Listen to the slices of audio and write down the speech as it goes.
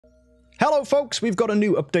Hello folks, we've got a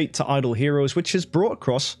new update to Idle Heroes which has brought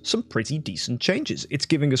across some pretty decent changes. It's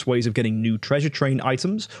giving us ways of getting new treasure train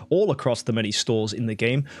items all across the many stores in the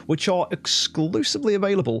game, which are exclusively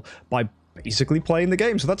available by basically playing the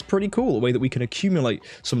game, so that's pretty cool, a way that we can accumulate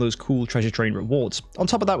some of those cool treasure train rewards. On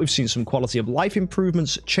top of that, we've seen some quality of life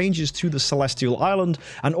improvements, changes to the Celestial Island,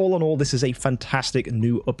 and all in all, this is a fantastic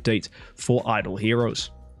new update for Idle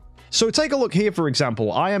Heroes. So take a look here, for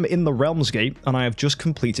example. I am in the Realms Gate and I have just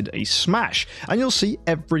completed a smash, and you'll see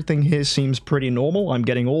everything here seems pretty normal. I'm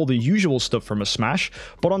getting all the usual stuff from a smash,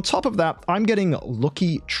 but on top of that, I'm getting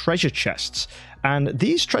lucky treasure chests, and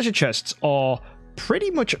these treasure chests are pretty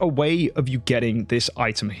much a way of you getting this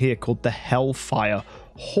item here called the Hellfire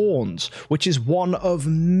Horns, which is one of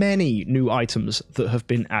many new items that have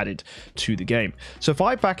been added to the game. So if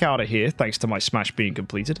I back out of here, thanks to my smash being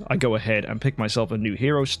completed, I go ahead and pick myself a new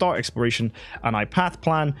hero, start exploration, and I path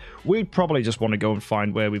plan. We'd probably just want to go and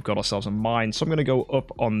find where we've got ourselves a mine, so I'm going to go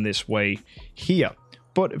up on this way here.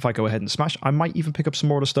 But if I go ahead and smash, I might even pick up some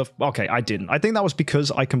more of the stuff. Okay, I didn't. I think that was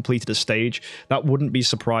because I completed a stage. That wouldn't be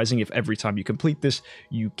surprising if every time you complete this,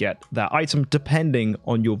 you get that item, depending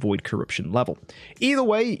on your Void Corruption level. Either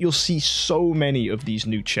way, you'll see so many of these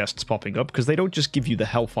new chests popping up, because they don't just give you the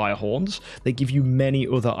Hellfire Horns, they give you many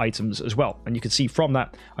other items as well. And you can see from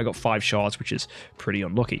that, I got 5 shards, which is pretty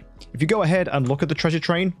unlucky. If you go ahead and look at the treasure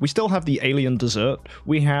train, we still have the Alien Desert,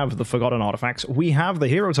 we have the Forgotten Artifacts, we have the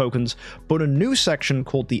hero tokens, but a new section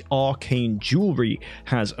called the Arcane Jewelry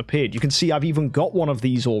has appeared. You can see I've even got one of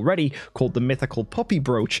these already called the Mythical Puppy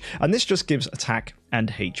Brooch, and this just gives attack and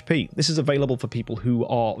HP. This is available for people who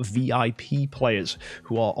are VIP players,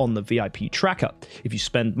 who are on the VIP tracker. If you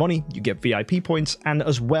spend money, you get VIP points, and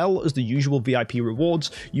as well as the usual VIP rewards,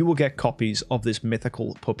 you will get copies of this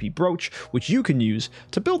Mythical Puppy Brooch, which you can use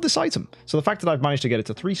to build this item. So the fact that I've managed to get it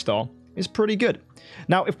to 3-star is pretty good.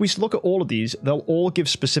 Now, if we look at all of these, they'll all give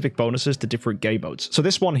specific bonuses to different game modes. So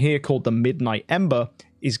this one here called the Midnight Ember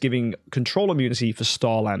is giving control immunity for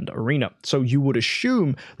Starland Arena. So you would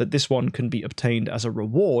assume that this one can be obtained as a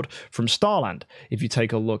reward from Starland. If you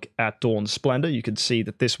take a look at Dawn Splendor, you can see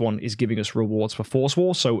that this one is giving us rewards for Force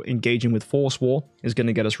War. So engaging with Force War is going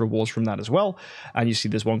to get us rewards from that as well. And you see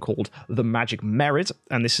this one called the Magic Merit,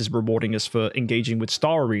 and this is rewarding us for engaging with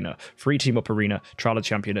Star Arena, Free Team Up Arena, Trial of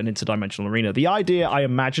Champion, and Interdimensional Arena. The idea, I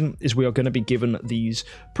imagine, is we are going to be given these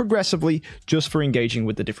progressively just for engaging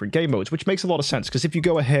with the different game modes, which makes a lot of sense, because if you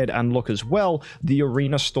go ahead and look as well, the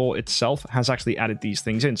arena store itself has actually added these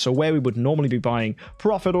things in. So where we would normally be buying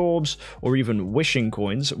profit orbs or even wishing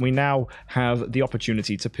coins, we now have the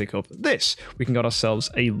opportunity to pick up this. We can get ourselves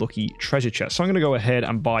a lucky treasure chest. So I'm going to go ahead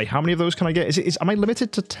and buy, how many of those can I get? Am I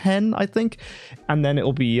limited to 10, I think? And then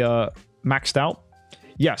it'll be maxed out.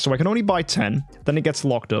 Yeah, so I can only buy 10, then it gets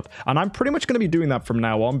locked up. And I'm pretty much going to be doing that from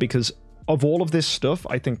now on, because of all of this stuff,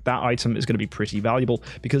 I think that item is going to be pretty valuable,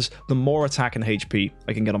 because the more attack and HP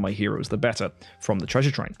I can get on my heroes, the better from the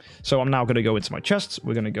treasure train. So I'm now going to go into my chests.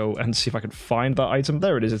 We're going to go and see if I can find that item.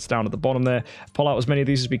 There it is. It's down at the bottom there. Pull out as many of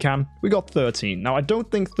these as we can. We got 13. Now, I don't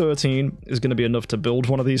think 13 is going to be enough to build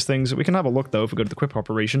one of these things. We can have a look, though, if we go to the quick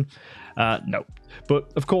operation. No.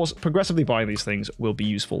 But, of course, progressively buying these things will be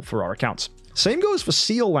useful for our accounts. Same goes for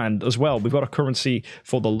Seal Land as well. We've got a currency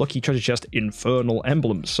for the Lucky Treasure Chest Infernal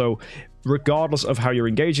Emblems. So regardless of how you're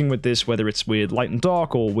engaging with this, whether it's with Light and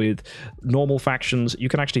Dark or with normal factions, you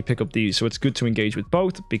can actually pick up these. So it's good to engage with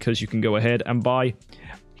both, because you can go ahead and buy,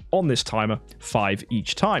 on this timer, 5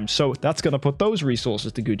 each time. So that's going to put those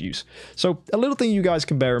resources to good use. So a little thing you guys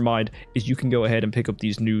can bear in mind is you can go ahead and pick up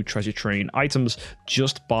these new treasure train items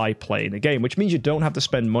just by playing the game, which means you don't have to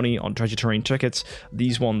spend money on treasure train tickets.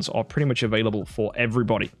 These ones are pretty much available for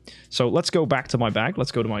everybody. So let's go back to my bag.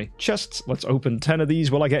 Let's go to my chests. Let's open 10 of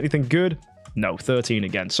these. Will I get anything good? No, 13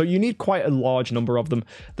 again. So you need quite a large number of them.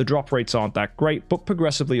 The drop rates aren't that great, but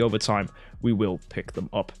progressively over time, we will pick them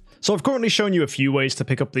up. So I've currently shown you a few ways to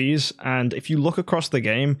pick up these, and if you look across the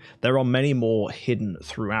game, there are many more hidden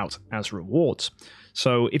throughout as rewards.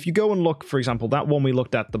 So if you go and look, for example, that one we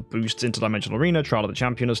looked at, the boosts Interdimensional Arena, Trial of the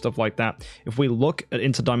Champion and stuff like that. If we look at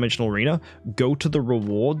Interdimensional Arena, go to the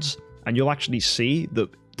rewards, and you'll actually see that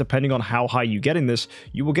depending on how high you get in this,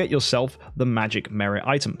 you will get yourself the Magic Merit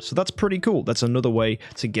item. So that's pretty cool. That's another way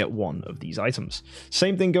to get one of these items.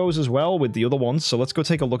 Same thing goes as well with the other ones. So let's go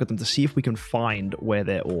take a look at them to see if we can find where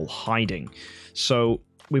they're all hiding. So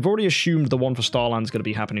We've already assumed the one for Starland is going to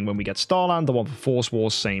be happening when we get Starland. The one for Force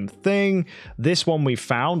Wars, same thing. This one we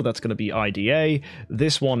found, that's going to be IDA.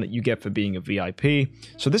 This one you get for being a VIP.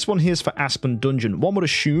 So this one here's for Aspen Dungeon. One would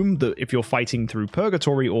assume that if you're fighting through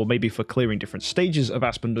Purgatory, or maybe for clearing different stages of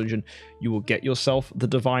Aspen Dungeon, you will get yourself the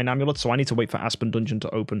Divine Amulet. So I need to wait for Aspen Dungeon to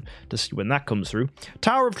open to see when that comes through.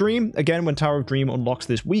 Tower of Dream, again, when Tower of Dream unlocks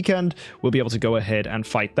this weekend, we'll be able to go ahead and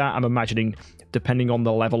fight that. I'm imagining, depending on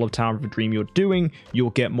the level of Tower of Dream you're doing,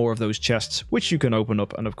 you'll get more of those chests, which you can open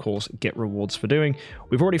up and, of course, get rewards for doing.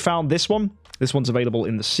 We've already found this one. This one's available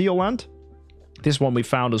in the Seal Land. This one we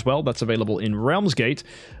found as well. That's available in Realmsgate.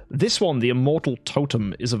 This one, the Immortal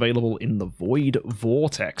Totem, is available in the Void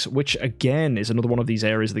Vortex, which again is another one of these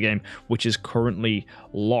areas of the game which is currently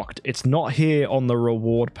locked. It's not here on the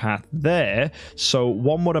reward path there, so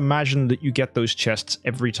one would imagine that you get those chests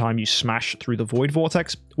every time you smash through the Void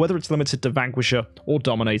Vortex. Whether it's limited to Vanquisher or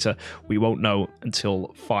Dominator, we won't know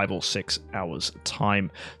until 5 or 6 hours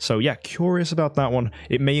time. So yeah, curious about that one.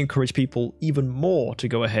 It may encourage people even more to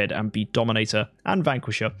go ahead and beat Dominator and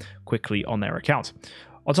Vanquisher quickly on their account.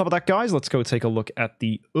 On top of that, guys, let's go take a look at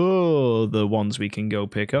the other ones we can go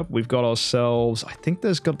pick up. We've got ourselves, I think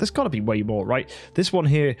there's got to be way more, right? This one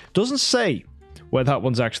here doesn't say where that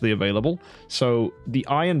one's actually available. So the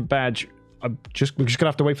Iron Badge, we're just going to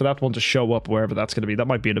have to wait for that one to show up wherever that's going to be. That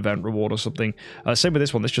might be an event reward or something. Same with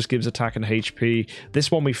this one. This just gives attack and HP.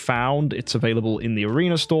 This one we found. It's available in the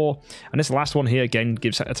Arena store. And this last one here, again,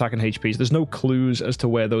 gives attack and HP. So there's no clues as to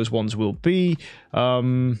where those ones will be.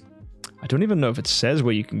 I don't even know if it says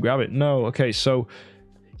where you can grab it. No. Okay, so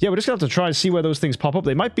yeah, we're just going to have to try and see where those things pop up.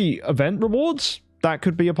 They might be event rewards. That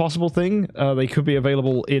could be a possible thing. They could be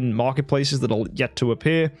available in marketplaces that are yet to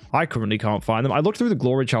appear. I currently can't find them. I looked through the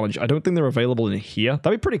Glory Challenge. I don't think they're available in here.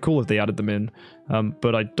 That'd be pretty cool if they added them in,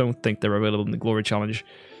 but I don't think they're available in the Glory Challenge.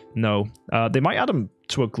 No. They might add them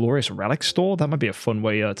to a Glorious Relic store. That might be a fun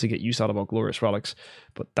way to get use out of our Glorious Relics,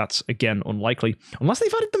 but that's, again, unlikely. Unless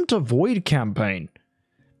they've added them to Void Campaign.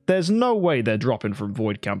 There's no way they're dropping from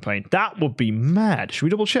Void Campaign. That would be mad. Should we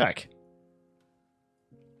double check?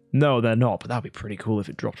 No, they're not, but that'd be pretty cool if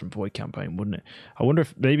it dropped from Void Campaign, wouldn't it? I wonder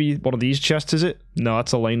if maybe one of these chests is it? No,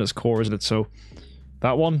 that's Elena's core, isn't it? So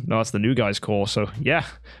that one? No, that's the new guy's core. So yeah,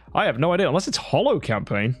 I have no idea. Unless it's Hollow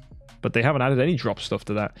Campaign, but they haven't added any drop stuff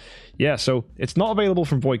to that. Yeah, so it's not available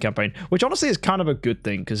from Void Campaign, which honestly is kind of a good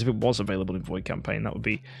thing, because if it was available in Void Campaign, that would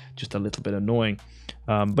be just a little bit annoying.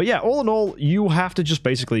 But yeah, all in all, you have to just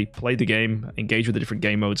basically play the game, engage with the different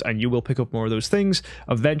game modes, and you will pick up more of those things.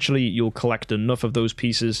 Eventually, you'll collect enough of those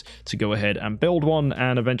pieces to go ahead and build one,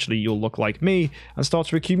 and eventually you'll look like me and start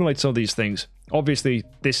to accumulate some of these things. Obviously,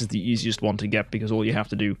 this is the easiest one to get, because all you have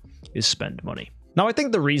to do is spend money. Now, I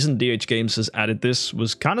think the reason DH Games has added this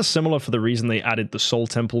was kind of similar for the reason they added the Soul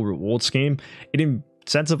Temple reward scheme. It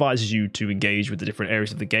incentivizes you to engage with the different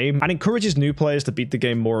areas of the game and encourages new players to beat the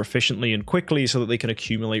game more efficiently and quickly so that they can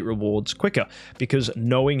accumulate rewards quicker, because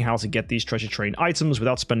knowing how to get these treasure train items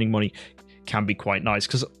without spending money can be quite nice,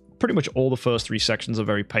 because pretty much all the first 3 sections are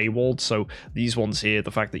very paywalled, so these ones here,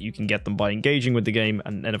 the fact that you can get them by engaging with the game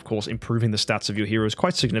and of course improving the stats of your heroes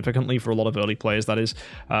quite significantly for a lot of early players, that is,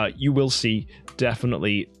 you will see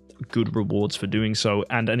definitely good rewards for doing so,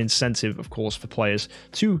 and an incentive, of course, for players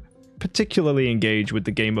to particularly engage with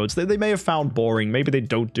the game modes that they may have found boring. Maybe they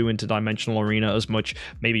don't do interdimensional arena as much.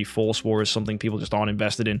 Maybe Force War is something people just aren't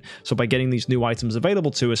invested in. So by getting these new items available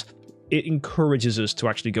to us, it encourages us to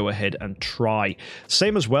actually go ahead and try.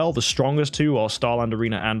 Same as well, the strongest two are Starland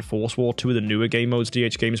Arena and Force War, 2 of the newer game modes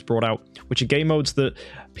DH Games brought out, which are game modes that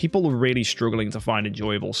people are really struggling to find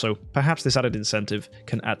enjoyable, so perhaps this added incentive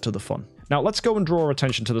can add to the fun. Now, let's go and draw our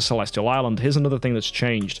attention to the Celestial Island. Here's another thing that's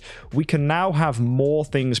changed. We can now have more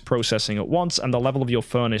things processing at once, and the level of your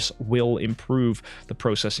furnace will improve the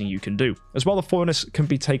processing you can do. As well, the furnace can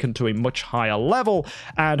be taken to a much higher level,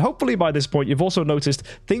 and hopefully by this point, you've also noticed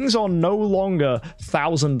things are no longer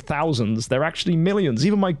thousands, they're actually millions.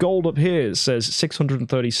 Even my gold up here says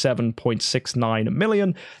 637.69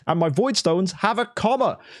 million, and my void stones have a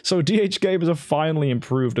comma. So DH Games have finally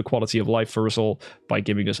improved the quality of life for us all by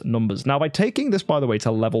giving us numbers. Now, by taking this, by the way,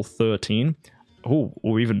 to level 13, there's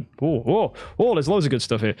loads of good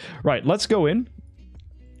stuff here. Right, let's go in.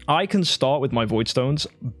 I can start with my void stones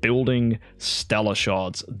building stellar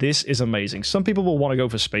shards. This is amazing. Some people will want to go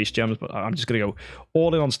for space gems, but I'm just going to go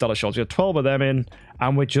all in on stellar shards. We have 12 of them in,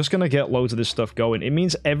 and we're just going to get loads of this stuff going. It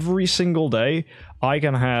means every single day I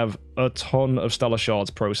can have a ton of stellar shards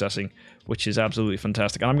processing, which is absolutely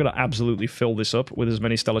fantastic. And I'm going to absolutely fill this up with as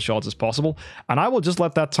many stellar shards as possible. And I will just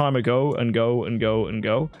let that timer go and go and go and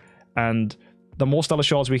go. And the more stellar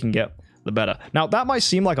shards we can get, the better. Now, that might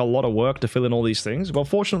seem like a lot of work to fill in all these things. Well,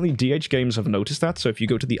 fortunately, DH Games have noticed that. So if you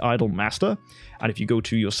go to the Idle Master, and if you go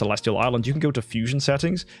to your Celestial Island, you can go to Fusion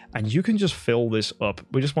Settings, and you can just fill this up.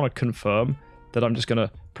 We just want to confirm that I'm just going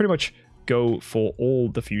to pretty much go for all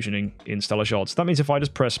the fusioning in Stellar Shards. That means if I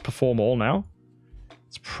just press Perform All now,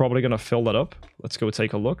 it's probably going to fill that up. Let's go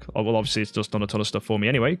take a look. Oh, well, obviously, it's just done a ton of stuff for me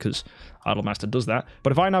anyway, because Idle Master does that.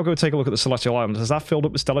 But if I now go take a look at the Celestial Island, has that filled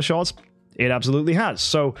up with Stellar Shards? It absolutely has.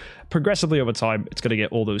 So progressively over time, it's going to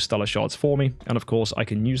get all those Stellar Shards for me. And of course, I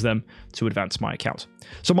can use them to advance my account.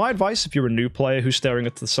 So my advice, if you're a new player who's staring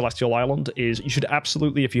at the Celestial Island, is you should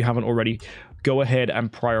absolutely, if you haven't already, go ahead and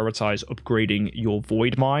prioritize upgrading your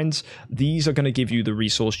Void Mines. These are going to give you the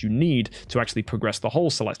resource you need to actually progress the whole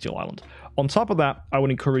Celestial Island. On top of that, I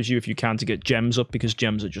would encourage you, if you can, to get gems up, because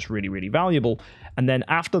gems are just really, really valuable. And then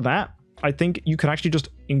after that, I think you can actually just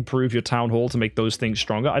improve your town hall to make those things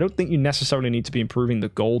stronger. I don't think you necessarily need to be improving the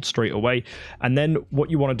gold straight away. And then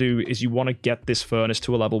what you want to do is you want to get this furnace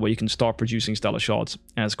to a level where you can start producing Stellar Shards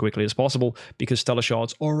as quickly as possible, because Stellar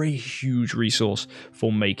Shards are a huge resource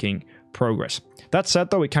for making progress. That said,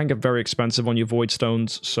 though, it can get very expensive on your void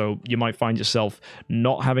stones, so you might find yourself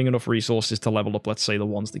not having enough resources to level up, let's say, the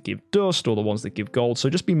ones that give dust or the ones that give gold. So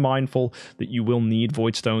just be mindful that you will need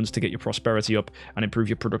void stones to get your prosperity up and improve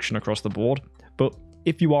your production across the board. But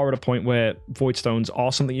if you are at a point where void stones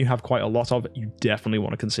are something you have quite a lot of, you definitely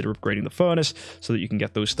want to consider upgrading the furnace so that you can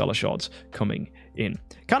get those Stellar Shards coming in.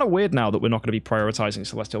 Kind of weird now that we're not going to be prioritizing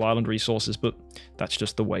Celestial Island resources, but that's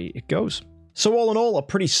just the way it goes. So all in all, a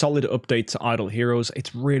pretty solid update to Idle Heroes.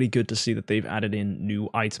 It's really good to see that they've added in new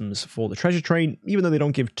items for the treasure train. Even though they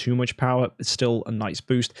don't give too much power, it's still a nice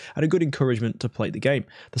boost and a good encouragement to play the game.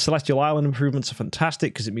 The Celestial Island improvements are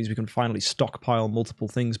fantastic because it means we can finally stockpile multiple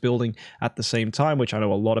things building at the same time, which I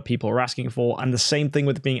know a lot of people are asking for. And the same thing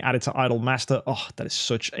with being added to Idle Master. Oh, that is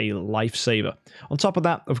such a lifesaver. On top of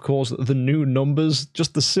that, of course, the new numbers,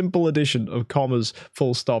 just the simple addition of commas,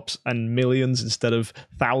 full stops, and millions instead of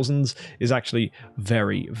thousands is actually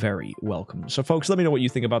very, very welcome. So folks, let me know what you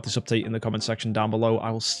think about this update in the comment section down below. I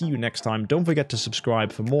will see you next time. Don't forget to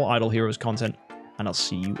subscribe for more Idle Heroes content, and I'll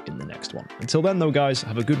see you in the next one. Until then though, guys,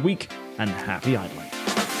 have a good week and happy idling.